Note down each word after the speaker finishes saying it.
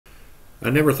I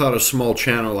never thought a small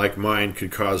channel like mine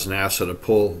could cause NASA to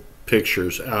pull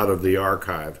pictures out of the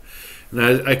archive.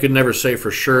 And I could never say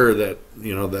for sure that,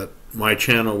 that my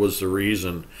channel was the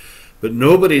reason. But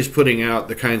nobody's putting out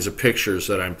the kinds of pictures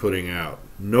that I'm putting out.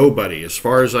 Nobody, as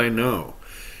far as I know.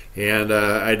 And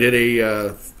I did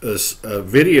a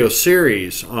video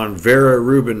series on Vera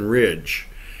Rubin Ridge.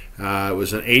 It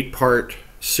was an 8-part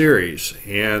series,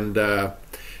 and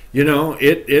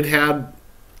it had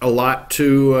a lot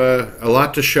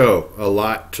to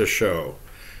show.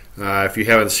 If you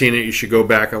haven't seen it, you should go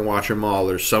back and watch them all.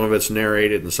 There's some of it's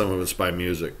narrated and some of it's by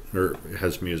music, or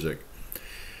has music.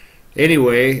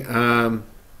 Anyway,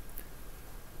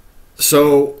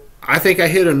 so I think I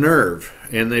hit a nerve,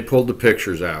 and they pulled the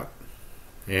pictures out.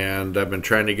 And I've been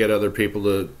trying to get other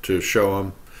people to show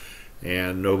them,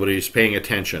 and nobody's paying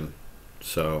attention.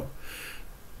 So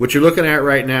what you're looking at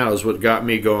right now is what got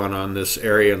me going on this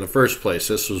area in the first place.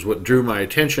 This was what drew my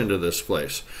attention to this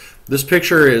place. This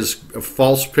picture is a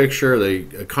false picture.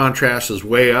 The contrast is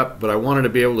way up, but I wanted to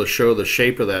be able to show the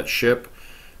shape of that ship,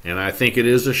 and I think it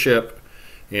is a ship.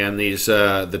 And these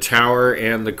the tower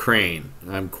and the crane.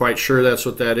 I'm quite sure that's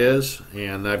what that is,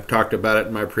 and I've talked about it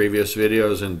in my previous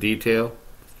videos in detail.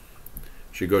 You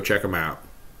should go check them out.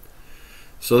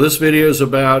 So this video is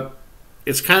about,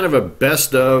 it's kind of a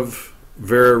best of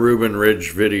Vera Rubin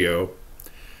Ridge video.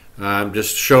 I'm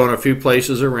just showing a few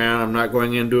places around. I'm not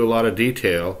going into a lot of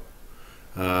detail,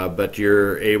 but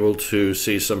you're able to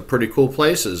see some pretty cool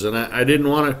places. And I didn't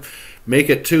want to make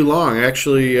it too long.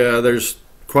 Actually, there's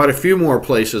quite a few more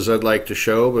places I'd like to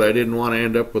show, but I didn't want to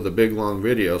end up with a big long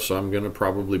video, so I'm going to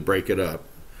probably break it up,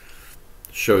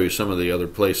 show you some of the other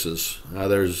places.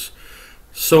 There's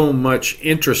so much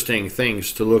interesting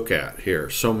things to look at here,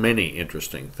 so many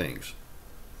interesting things.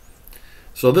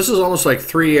 So this is almost like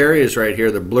 3 areas right here.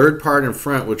 The blurred part in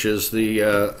front, which is the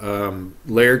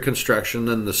layered construction,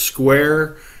 and the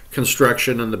square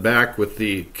construction in the back with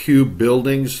the cube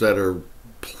buildings that are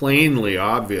plainly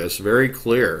obvious, very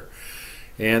clear.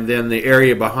 And then the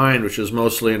area behind, which is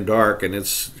mostly in dark, and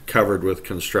it's covered with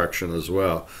construction as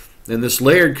well. And this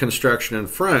layered construction in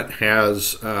front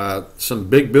has some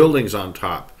big buildings on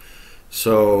top.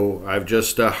 So I've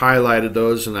just highlighted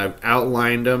those, and I've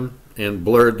outlined them and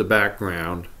blurred the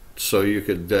background so you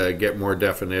could get more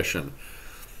definition.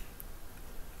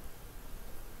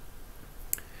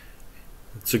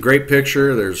 It's a great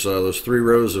picture. There's those 3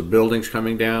 rows of buildings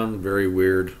coming down, very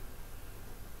weird.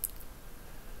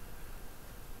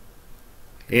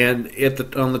 And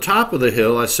on the top of the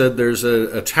hill, I said there's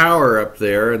a tower up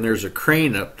there, and there's a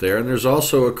crane up there, and there's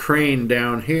also a crane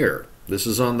down here. This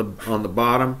is on the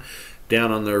bottom,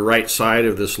 down on the right side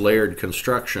of this layered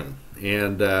construction.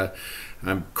 And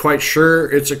I'm quite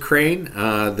sure it's a crane.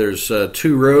 There's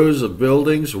 2 rows of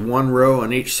buildings, 1 row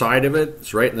on each side of it.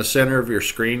 It's right in the center of your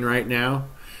screen right now.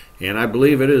 And I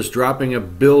believe it is dropping a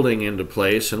building into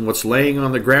place, and what's laying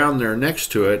on the ground there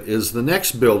next to it is the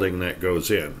next building that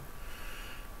goes in.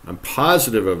 I'm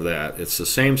positive of that. It's the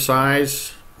same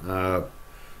size. It's a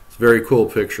very cool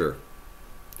picture.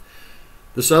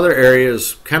 This other area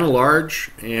is kind of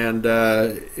large, and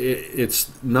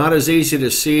it's not as easy to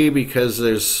see because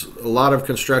there's a lot of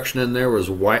construction in there.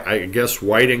 Was white, I guess,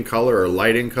 white in color or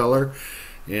light in color,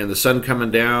 and the sun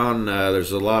coming down.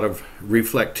 There's a lot of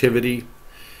reflectivity,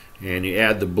 and you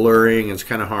add the blurring. It's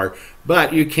kind of hard,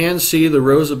 but you can see the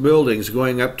rows of buildings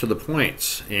going up to the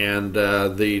points. And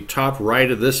the top right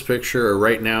of this picture, or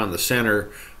right now in the center,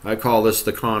 I call this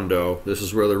the condo. This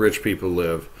is where the rich people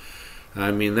live.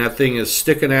 I mean, that thing is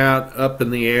sticking out up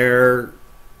in the air,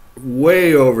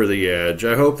 way over the edge.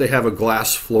 I hope they have a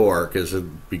glass floor, because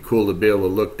it'd be cool to be able to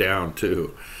look down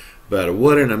too. But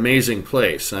what an amazing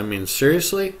place. I mean,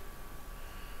 seriously?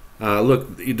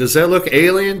 Look, does that look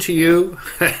alien to you?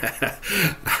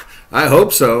 I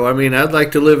hope so. I mean, I'd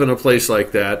like to live in a place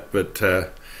like that, but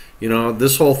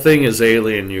this whole thing is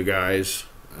alien, you guys.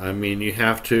 I mean, you're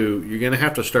going to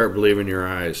have to start believing your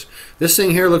eyes. This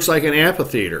thing here looks like an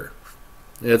amphitheater.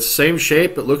 It's the same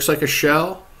shape. It looks like a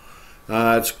shell.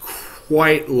 It's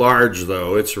quite large,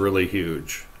 though. It's really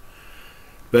huge.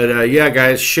 But yeah,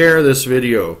 guys, share this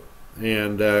video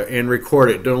and record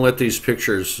it. Don't let these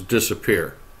pictures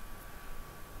disappear.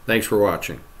 Thanks for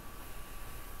watching.